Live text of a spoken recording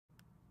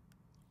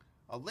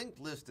A linked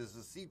list is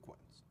a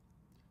sequence,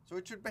 so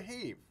it should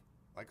behave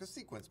like a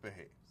sequence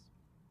behaves.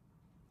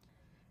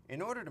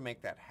 In order to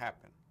make that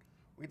happen,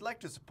 we'd like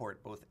to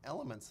support both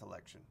element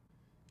selection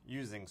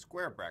using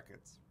square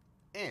brackets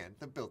and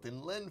the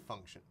built-in len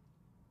function.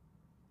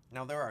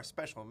 Now there are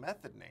special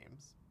method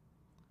names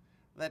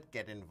that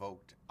get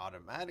invoked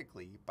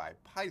automatically by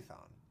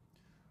Python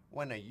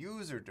when a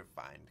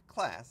user-defined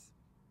class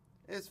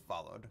is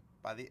followed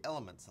by the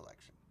element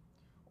selection,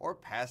 or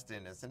passed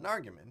in as an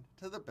argument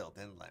to the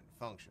built-in len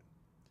function.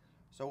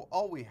 So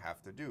all we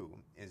have to do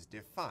is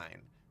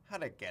define how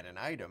to get an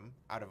item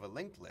out of a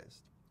linked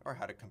list, or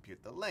how to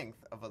compute the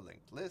length of a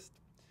linked list,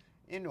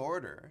 in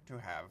order to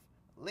have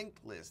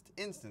linked list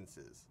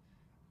instances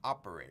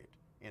operate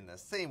in the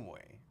same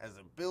way as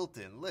a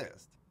built-in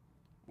list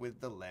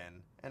with the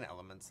len and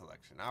element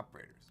selection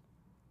operators.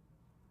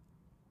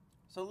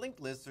 So linked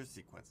lists are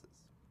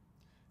sequences.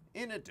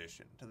 In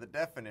addition to the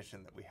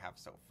definition that we have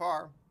so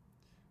far,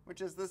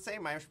 which is the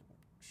same I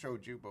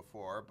showed you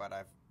before, but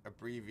I've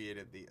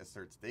abbreviated the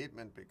assert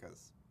statement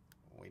because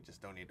we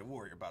just don't need to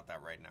worry about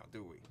that right now,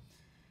 do we?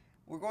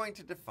 We're going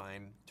to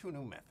define two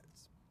new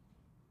methods.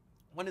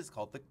 One is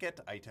called the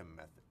getItem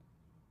method.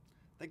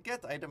 The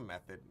getItem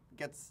method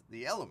gets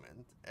the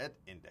element at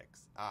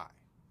index I.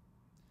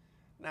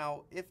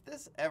 Now, if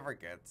this ever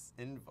gets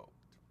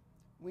invoked,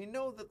 we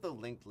know that the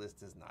linked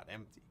list is not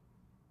empty.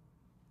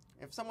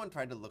 If someone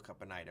tried to look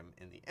up an item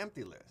in the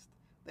empty list,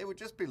 they would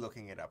just be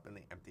looking it up in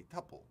the empty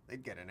tuple.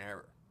 They'd get an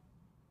error.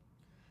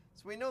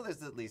 So we know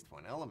there's at least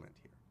one element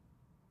here.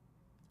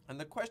 And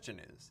the question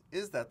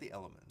is that the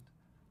element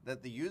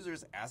that the user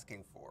is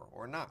asking for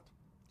or not?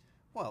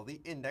 Well,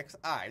 the index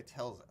I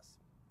tells us.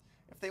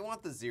 If they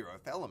want the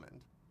 0th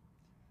element,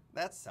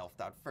 that's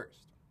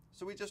self.first,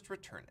 so we just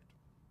return it.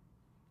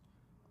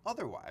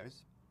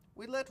 Otherwise,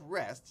 we let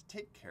rest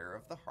take care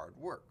of the hard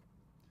work.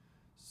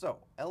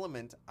 So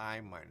element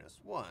I minus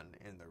 1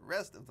 in the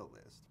rest of the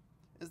list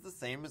is the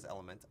same as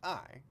element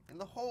I in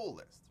the whole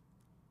list.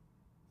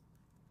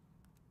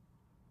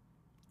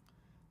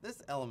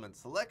 This element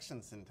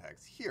selection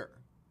syntax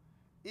here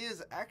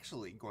is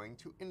actually going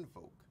to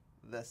invoke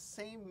the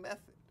same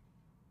method,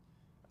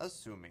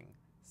 assuming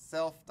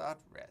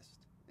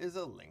self.rest is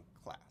a linked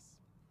class,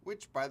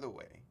 which, by the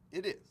way,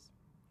 it is,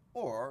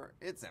 or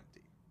it's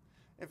empty.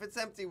 If it's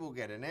empty, we'll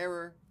get an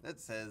error that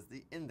says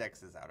the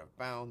index is out of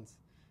bounds.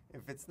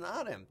 If it's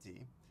not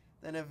empty,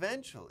 then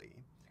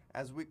eventually,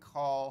 as we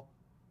call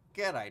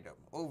getItem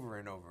over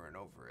and over and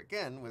over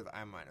again with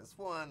I minus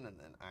 1 and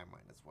then I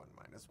minus 1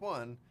 minus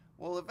 1,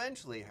 we'll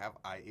eventually have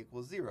I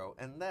equals 0,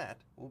 and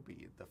that will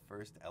be the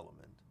first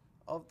element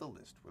of the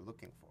list we're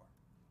looking for.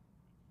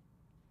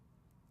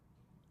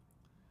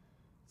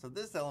 So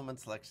this element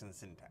selection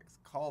syntax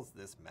calls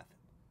this method.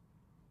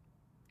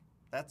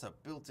 That's a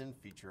built-in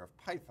feature of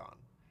Python,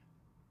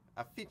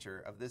 a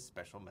feature of this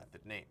special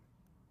method name.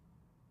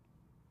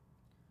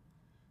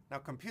 Now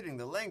computing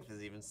the length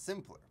is even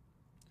simpler.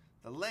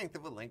 The length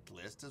of a linked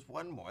list is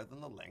one more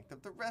than the length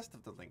of the rest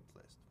of the linked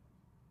list.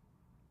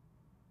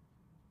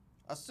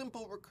 A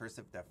simple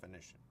recursive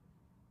definition.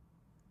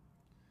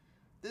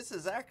 This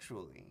is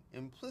actually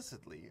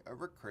implicitly a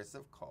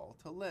recursive call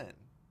to len.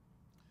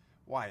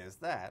 Why is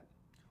that?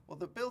 Well,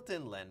 the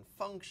built-in len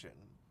function,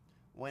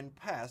 when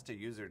passed a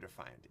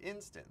user-defined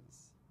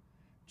instance,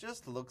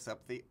 just looks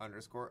up the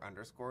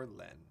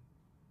 __len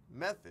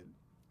method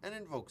and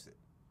invokes it,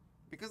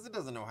 because it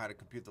doesn't know how to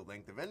compute the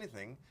length of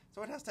anything,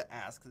 so it has to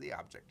ask the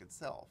object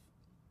itself.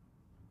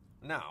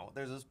 Now,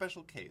 there's a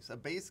special case, a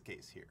base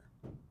case here.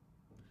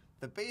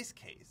 The base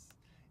case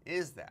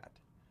is that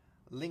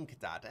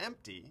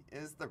link.empty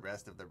is the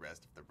rest of the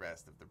rest of the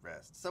rest of the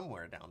rest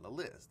somewhere down the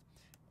list,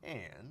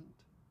 and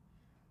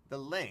the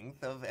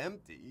length of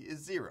empty is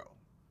 0.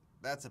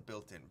 That's a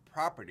built-in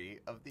property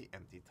of the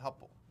empty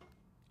tuple.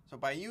 So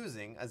by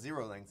using a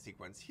 0-length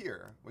sequence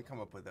here, we come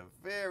up with a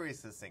very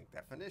succinct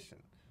definition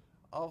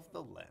of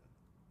the len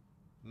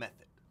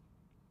method.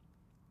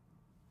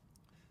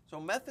 So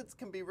methods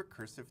can be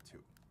recursive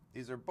too.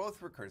 These are both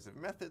recursive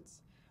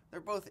methods.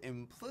 They're both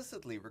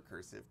implicitly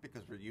recursive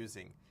because we're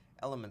using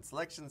element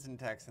selection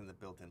syntax in the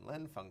built-in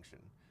len function,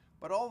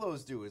 but all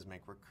those do is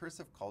make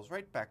recursive calls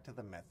right back to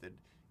the method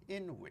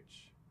in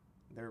which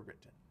they're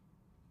written.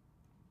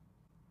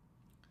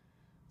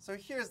 So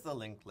here's the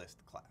linked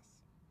list class,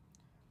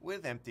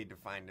 with empty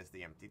defined as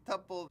the empty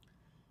tuple,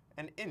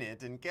 and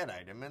init and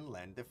getItem and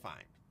len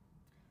defined.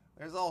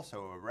 There's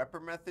also a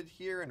repr method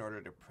here in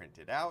order to print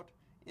it out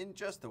in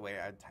just the way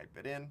I'd type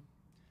it in,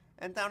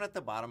 and down at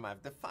the bottom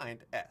I've defined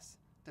s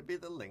to be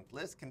the linked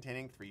list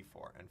containing 3,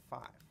 4, and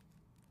 5.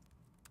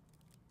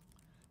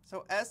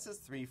 So s is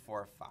 3,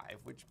 4, 5,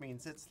 which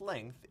means its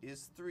length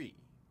is 3.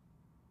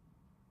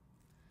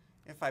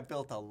 If I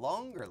built a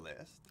longer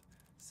list,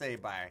 say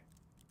by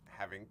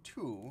having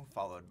 2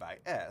 followed by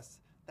s,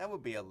 that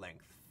would be a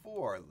length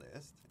 4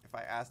 list. If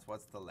I asked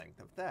what's the length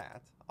of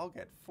that, I'll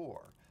get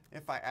 4.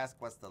 If I ask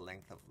what's the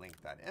length of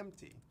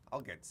link.empty,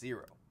 I'll get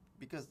 0,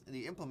 because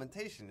the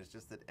implementation is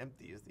just that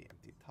empty is the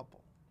empty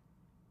tuple.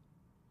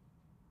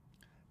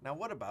 Now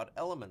what about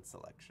element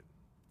selection?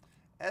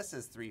 S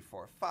is 3,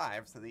 4,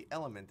 5, so the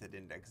element at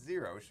index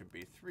 0 should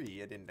be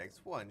 3, at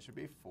index 1 should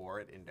be 4,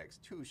 at index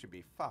 2 should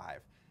be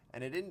 5,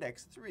 and at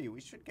index 3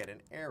 we should get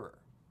an error.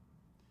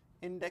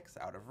 Index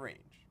out of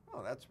range.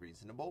 Oh, that's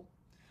reasonable.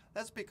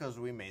 That's because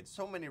we made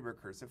so many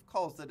recursive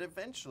calls that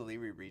eventually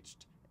we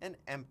reached an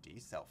empty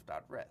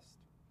self.rest,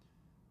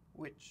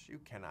 which you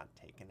cannot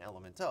take an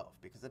element of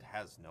because it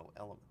has no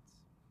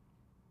elements.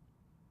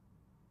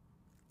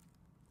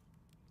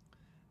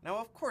 Now,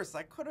 of course,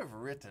 I could have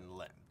written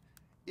len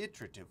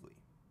iteratively,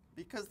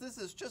 because this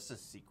is just a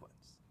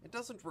sequence. It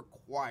doesn't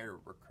require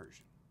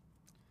recursion.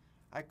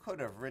 I could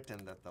have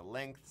written that the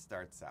length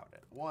starts out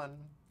at 1,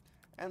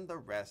 and the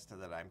rest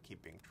that I'm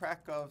keeping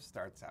track of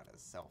starts out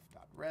as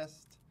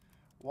self.rest,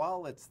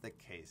 while it's the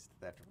case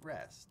that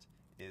rest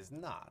is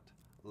not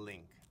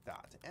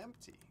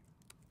link.empty.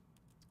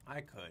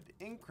 I could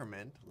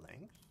increment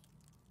length.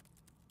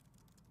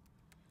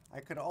 I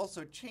could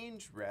also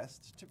change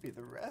rest to be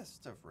the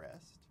rest of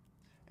rest,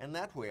 and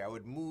that way I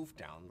would move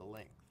down the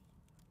length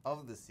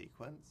of the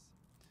sequence.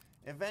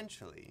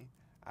 Eventually,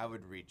 I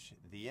would reach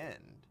the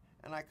end,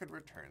 and I could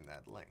return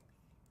that length.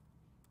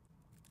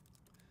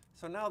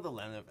 So now the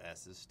len of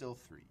s is still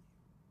 3.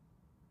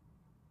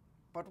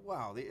 But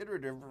wow, the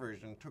iterative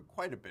version took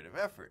quite a bit of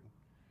effort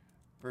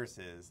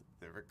versus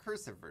the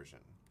recursive version.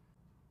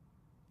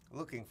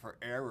 Looking for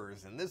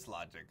errors in this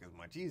logic is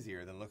much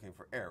easier than looking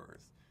for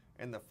errors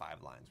in the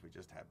 5 lines we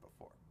just had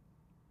before.